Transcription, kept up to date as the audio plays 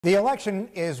The election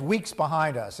is weeks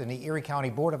behind us, and the Erie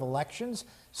County Board of Elections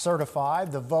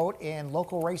certified the vote in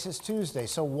local races Tuesday.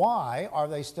 So why are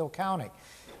they still counting?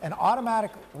 An automatic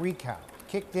recount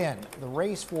kicked in the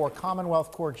race for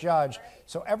Commonwealth Court judge,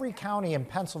 so every county in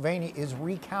Pennsylvania is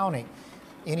recounting.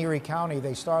 In Erie County,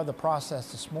 they started the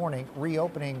process this morning,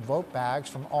 reopening vote bags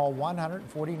from all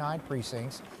 149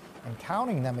 precincts and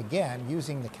counting them again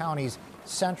using the county's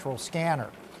central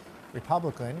scanner.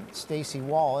 Republican Stacey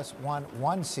Wallace won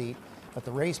one seat, but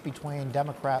the race between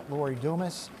Democrat Lori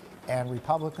Dumas and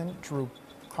Republican Drew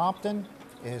Crompton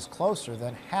is closer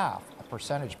than half a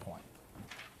percentage point.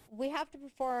 We have to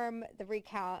perform the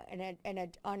recount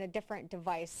on a different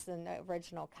device than the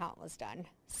original count was done.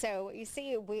 So you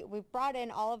see, we brought in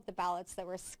all of the ballots that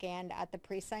were scanned at the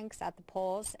precincts, at the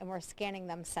polls, and we're scanning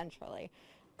them centrally.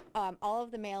 All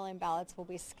of the mail-in ballots will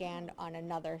be scanned on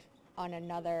another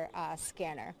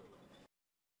scanner.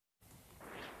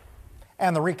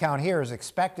 And the recount here is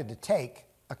expected to take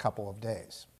a couple of days.